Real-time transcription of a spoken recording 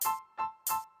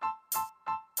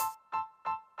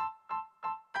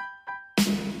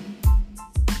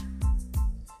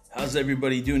How's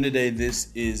everybody doing today?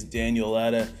 This is Daniel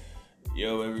Latta.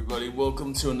 Yo, everybody,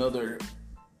 welcome to another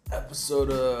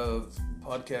episode of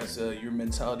podcast, Your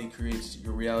Mentality Creates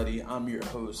Your Reality. I'm your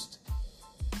host,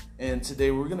 and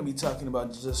today we're going to be talking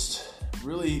about just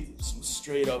really some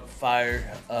straight up fire.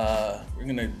 We're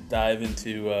going to dive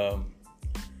into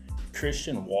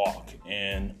Christian walk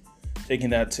and taking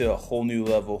that to a whole new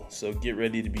level. So get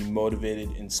ready to be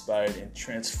motivated, inspired, and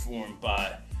transformed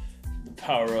by the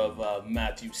power of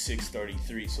Mathew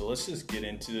 6:33. So let's just get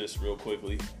into this real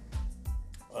quickly.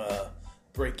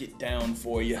 Break it down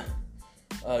for you.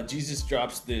 Jesus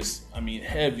drops this,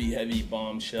 heavy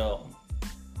bombshell.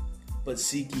 But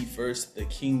seek ye first the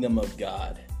kingdom of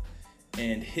God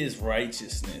and his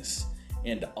righteousness,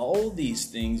 and all these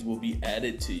things will be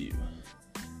added to you.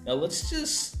 Now let's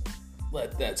just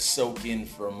let that soak in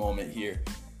for a moment here.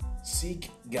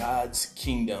 Seek God's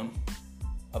kingdom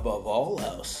above all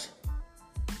else,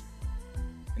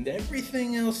 and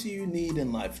everything else you need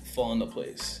in life will fall into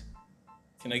place.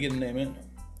 Can I get an amen?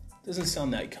 Doesn't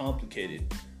sound that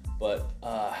complicated, but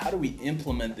how do we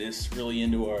implement this really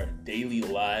into our daily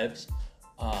lives?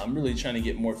 I'm really trying to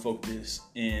get more focus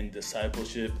in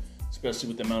discipleship, especially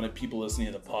with the amount of people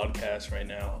listening to the podcast right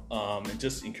now, and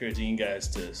just encouraging you guys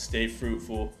to stay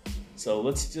fruitful. So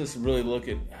let's just really look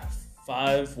at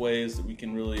 5 ways that we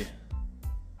can really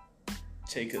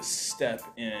take a step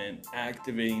in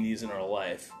activating these in our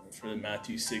life for the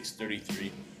Mathew 6:33,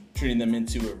 turning them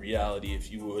into a reality, if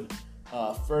you would.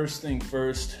 First thing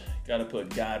first, got to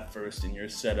put God first in your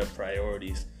set of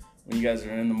priorities. When you guys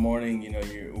are in the morning,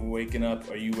 you're waking up.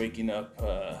 Are you waking up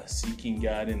seeking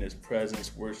God in his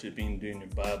presence, worshiping, doing your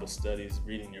Bible studies,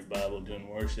 reading your Bible, doing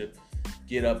worship?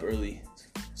 Get up early.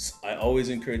 I always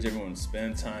encourage everyone to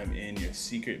spend time in your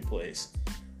secret place.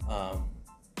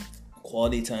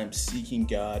 Quality time seeking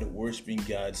God, worshiping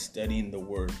God, studying the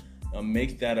Word. Now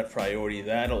make that a priority.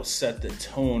 That'll set the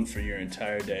tone for your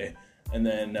entire day. And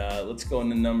then let's go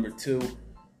into number 2.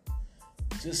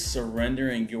 Just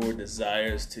surrendering your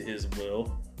desires to his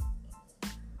will.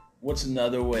 What's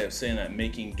another way of saying that?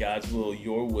 Making God's will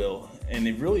your will. And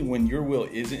when your will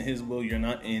isn't his will, you're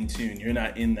not in tune. You're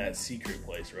not in that secret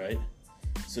place, right?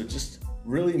 So just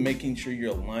really making sure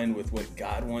you're aligned with what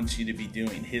God wants you to be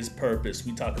doing, his purpose.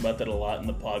 We talk about that a lot in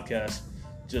the podcast.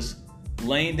 Just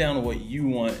laying down what you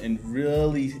want and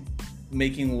really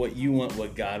making what you want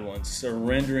what God wants,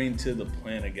 surrendering to the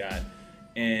plan of God.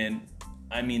 And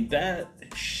that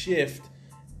shift,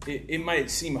 it might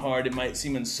seem hard, it might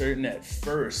seem uncertain at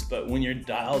first, but when you're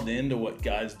dialed into what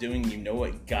God's doing, you know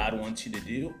what God wants you to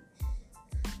do.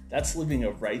 That's living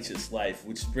a righteous life,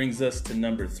 which brings us to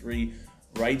number 3,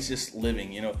 righteous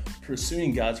living.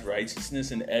 Pursuing God's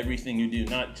righteousness in everything you do,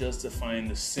 not justifying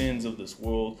the sins of this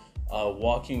world,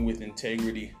 walking with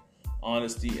integrity,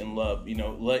 honesty, and love.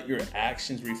 Let your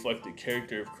actions reflect the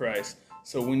character of Christ.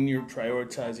 So when you're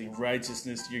prioritizing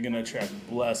righteousness, you're going to attract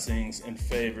blessings and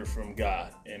favor from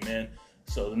God. Amen.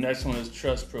 So the next one is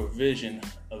trust provision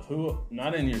of who,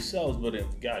 not in yourselves, but in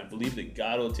God. Believe that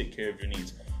God will take care of your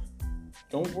needs.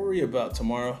 Don't worry about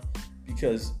tomorrow,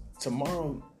 because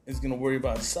tomorrow is going to worry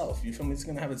about itself. You feel me? It's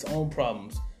going to have its own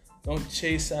problems. Don't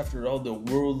chase after all the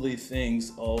worldly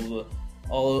things, all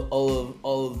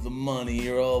of the money,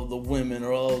 or all of the women,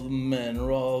 or all of the men,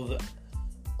 or all of the...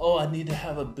 Oh, I need to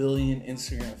have 1 billion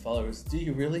Instagram followers. Do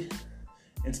you really?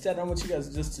 Instead, I want you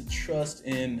guys just to trust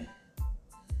in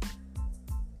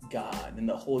God and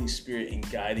the Holy Spirit in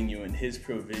guiding you in his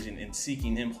provision and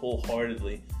seeking him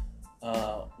wholeheartedly.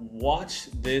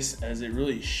 Watch this as it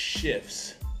really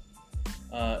shifts,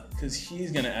 because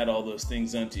he's going to add all those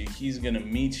things unto you. He's going to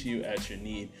meet you at your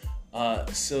need.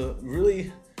 So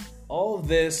really, all of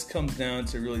this comes down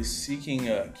to really seeking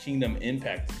a kingdom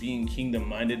impact, being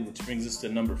kingdom-minded, which brings us to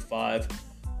number 5.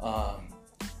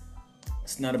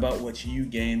 It's not about what you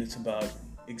gain, it's about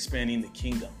expanding the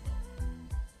kingdom.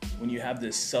 When you have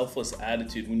this selfless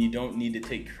attitude, when you don't need to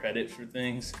take credit for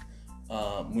things,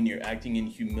 when you're acting in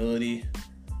humility,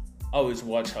 always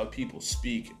watch how people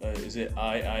speak. Is it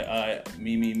I,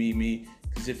 me?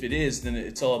 Because if it is, then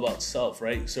it's all about self,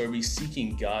 right? So are we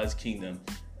seeking God's kingdom?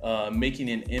 Making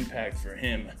an impact for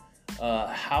him?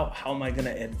 How am I going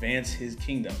to advance his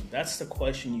kingdom? That's the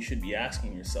question you should be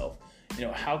asking yourself.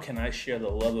 How can I share the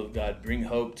love of God, bring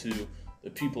hope to the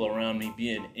people around me, be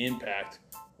an impact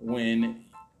when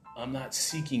I'm not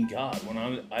seeking God, when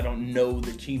I don't know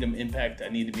the kingdom impact I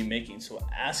need to be making? So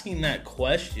asking that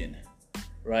question,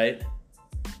 right?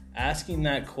 Asking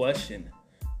that question.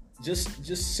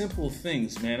 Just simple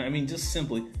things, man. Just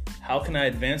simply, how can I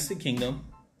advance the kingdom?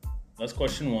 That's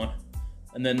question 1.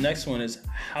 And then next one is,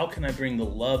 how can I bring the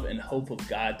love and hope of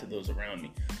God to those around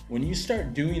me? When you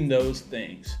start doing those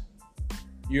things,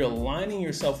 you're aligning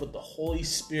yourself with the Holy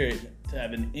Spirit to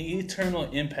have an eternal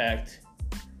impact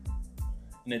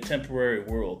in a temporary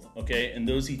world, okay? And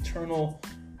those eternal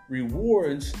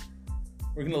rewards,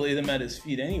 we're going to lay them at his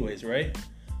feet anyways, right?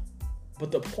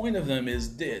 But the point of them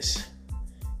is this.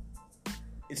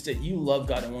 It's that you love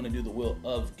God and want to do the will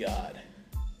of God.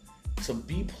 So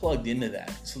be plugged into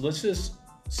that. So let's just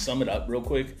sum it up real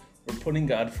quick. We're putting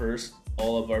God first,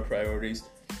 all of our priorities.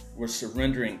 We're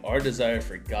surrendering our desire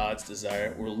for God's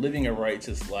desire. We're living a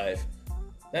righteous life.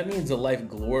 That means a life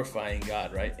glorifying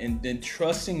God, right? And then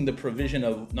trusting the provision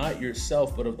of not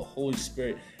yourself, but of the Holy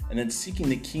Spirit. And then seeking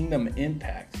the kingdom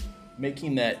impact.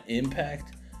 Making that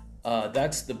impact.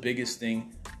 That's the biggest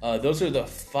thing. Those are the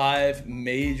 5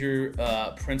 major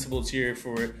principles here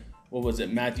for,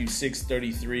 Matthew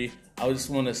 6:33. I just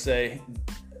want to say,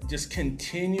 just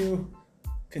continually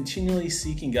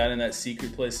seeking God in that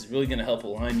secret place is really going to help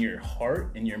align your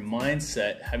heart and your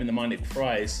mindset, having the mind of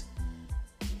Christ,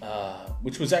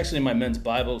 which was actually my men's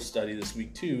Bible study this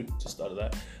week too. Just thought of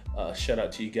that. Shout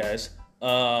out to you guys.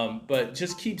 But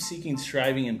just keep seeking,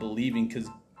 striving, and believing, because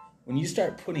when you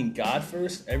start putting God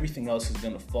first, everything else is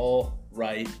going to fall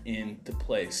right into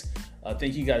place.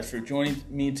 Thank you guys for joining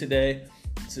me today.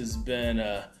 This has been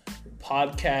a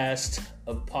podcast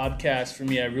for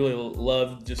me. I really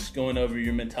love just going over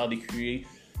your mentality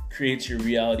creates your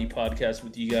reality podcast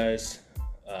with you guys.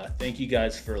 Thank you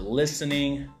guys for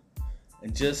listening,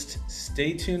 and just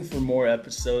stay tuned for more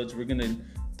episodes. We're going to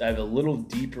dive a little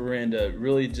deeper into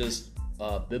really just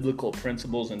biblical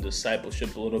principles and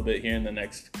discipleship a little bit here in the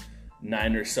next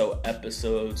 9 or so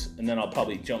episodes, and then I'll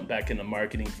probably jump back into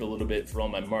marketing for a little bit for all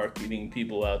my marketing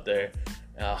people out there.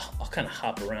 I'll kind of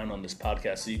hop around on this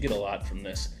podcast, so you get a lot from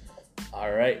this.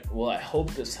 All right, well, I hope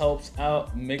this helps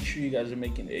out. Make sure you guys are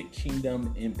making a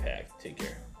kingdom impact. Take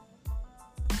care.